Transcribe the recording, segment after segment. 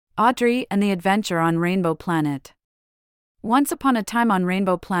Audrey and the Adventure on Rainbow Planet. Once upon a time on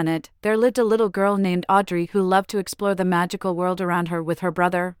Rainbow Planet, there lived a little girl named Audrey who loved to explore the magical world around her with her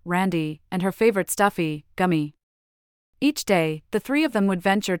brother, Randy, and her favorite stuffy, Gummy. Each day, the three of them would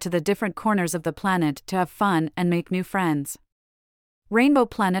venture to the different corners of the planet to have fun and make new friends. Rainbow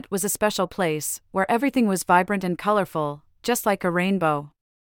Planet was a special place, where everything was vibrant and colorful, just like a rainbow.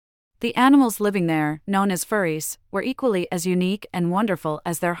 The animals living there, known as furries, were equally as unique and wonderful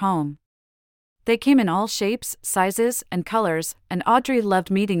as their home. They came in all shapes, sizes, and colors, and Audrey loved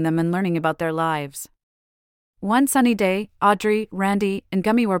meeting them and learning about their lives. One sunny day, Audrey, Randy, and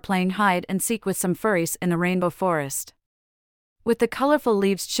Gummy were playing hide and seek with some furries in the rainbow forest. With the colorful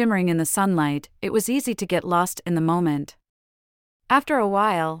leaves shimmering in the sunlight, it was easy to get lost in the moment. After a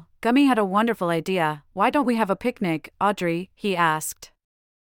while, Gummy had a wonderful idea. "Why don't we have a picnic, Audrey?" he asked.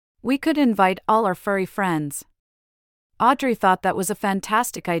 "We could invite all our furry friends." Audrey thought that was a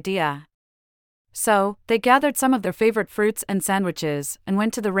fantastic idea. So, they gathered some of their favorite fruits and sandwiches and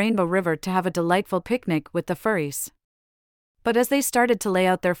went to the Rainbow River to have a delightful picnic with the furries. But as they started to lay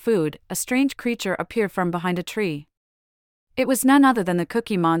out their food, a strange creature appeared from behind a tree. It was none other than the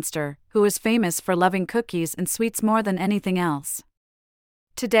Cookie Monster, who was famous for loving cookies and sweets more than anything else.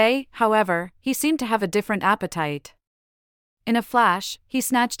 Today, however, he seemed to have a different appetite. In a flash, he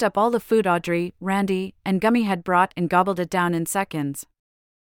snatched up all the food Audrey, Randy, and Gummy had brought and gobbled it down in seconds.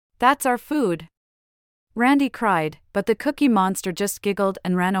 "That's our food!" Randy cried, but the Cookie Monster just giggled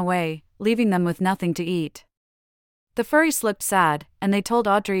and ran away, leaving them with nothing to eat. The furries looked sad, and they told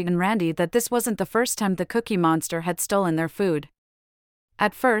Audrey and Randy that this wasn't the first time the Cookie Monster had stolen their food.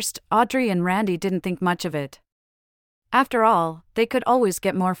 At first, Audrey and Randy didn't think much of it. After all, they could always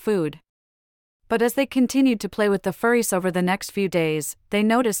get more food. But as they continued to play with the furries over the next few days, they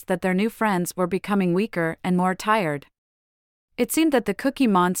noticed that their new friends were becoming weaker and more tired. It seemed that the Cookie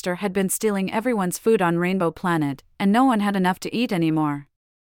Monster had been stealing everyone's food on Rainbow Planet, and no one had enough to eat anymore.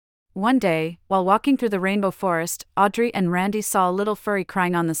 One day, while walking through the rainbow forest, Audrey and Randy saw a little furry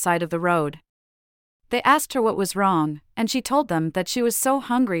crying on the side of the road. They asked her what was wrong, and she told them that she was so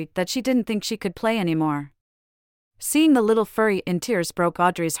hungry that she didn't think she could play anymore. Seeing the little furry in tears broke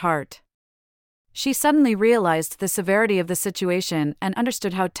Audrey's heart. She suddenly realized the severity of the situation and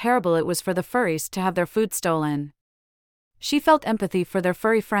understood how terrible it was for the furries to have their food stolen. She felt empathy for their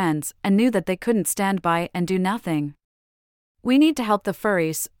furry friends and knew that they couldn't stand by and do nothing. "We need to help the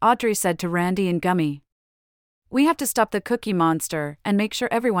furries," Audrey said to Randy and Gummy. "We have to stop the Cookie Monster and make sure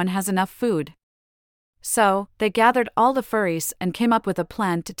everyone has enough food." So, they gathered all the furries and came up with a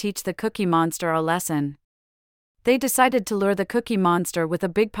plan to teach the Cookie Monster a lesson. They decided to lure the Cookie Monster with a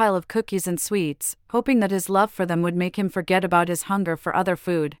big pile of cookies and sweets, hoping that his love for them would make him forget about his hunger for other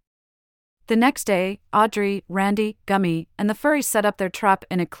food. The next day, Audrey, Randy, Gummy, and the furries set up their trap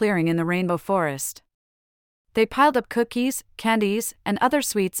in a clearing in the rainbow forest. They piled up cookies, candies, and other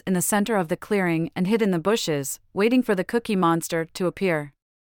sweets in the center of the clearing and hid in the bushes, waiting for the Cookie Monster to appear.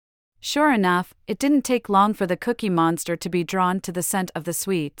 Sure enough, it didn't take long for the Cookie Monster to be drawn to the scent of the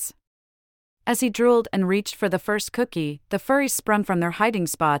sweets. As he drooled and reached for the first cookie, the furries sprung from their hiding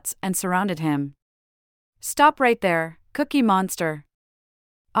spots and surrounded him. "Stop right there, Cookie Monster!"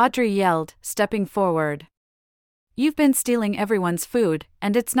 Audrey yelled, stepping forward. "You've been stealing everyone's food,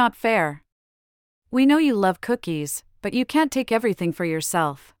 and it's not fair. We know you love cookies, but you can't take everything for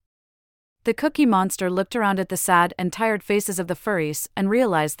yourself." The Cookie Monster looked around at the sad and tired faces of the furries and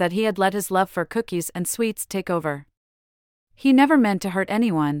realized that he had let his love for cookies and sweets take over. He never meant to hurt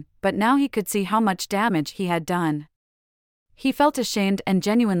anyone, but now he could see how much damage he had done. He felt ashamed and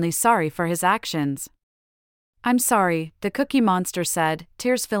genuinely sorry for his actions. "I'm sorry," the Cookie Monster said,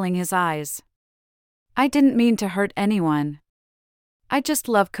 tears filling his eyes. "I didn't mean to hurt anyone. I just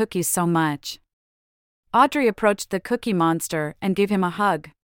love cookies so much." Audrey approached the Cookie Monster and gave him a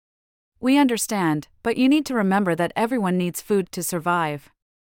hug. "We understand, but you need to remember that everyone needs food to survive.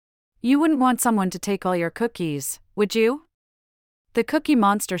 You wouldn't want someone to take all your cookies, would you?" The Cookie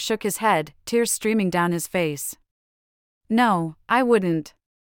Monster shook his head, tears streaming down his face. "No, I wouldn't.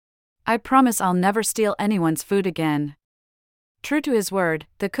 I promise I'll never steal anyone's food again." True to his word,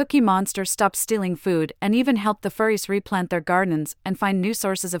 the Cookie Monster stopped stealing food and even helped the furries replant their gardens and find new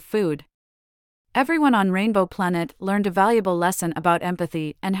sources of food. Everyone on Rainbow Planet learned a valuable lesson about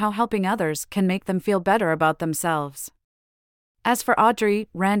empathy and how helping others can make them feel better about themselves. As for Audrey,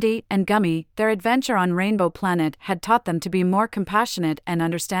 Randy, and Gummy, their adventure on Rainbow Planet had taught them to be more compassionate and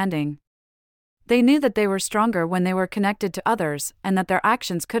understanding. They knew that they were stronger when they were connected to others and that their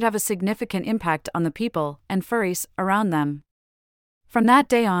actions could have a significant impact on the people and furries around them. From that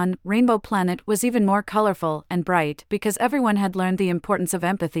day on, Rainbow Planet was even more colorful and bright because everyone had learned the importance of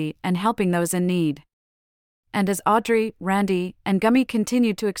empathy and helping those in need. And as Audrey, Randy, and Gummy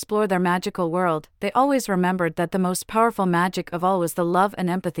continued to explore their magical world, they always remembered that the most powerful magic of all was the love and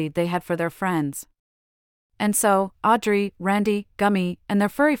empathy they had for their friends. And so, Audrey, Randy, Gummy, and their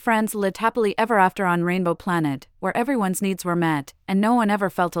furry friends lived happily ever after on Rainbow Planet, where everyone's needs were met, and no one ever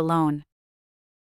felt alone.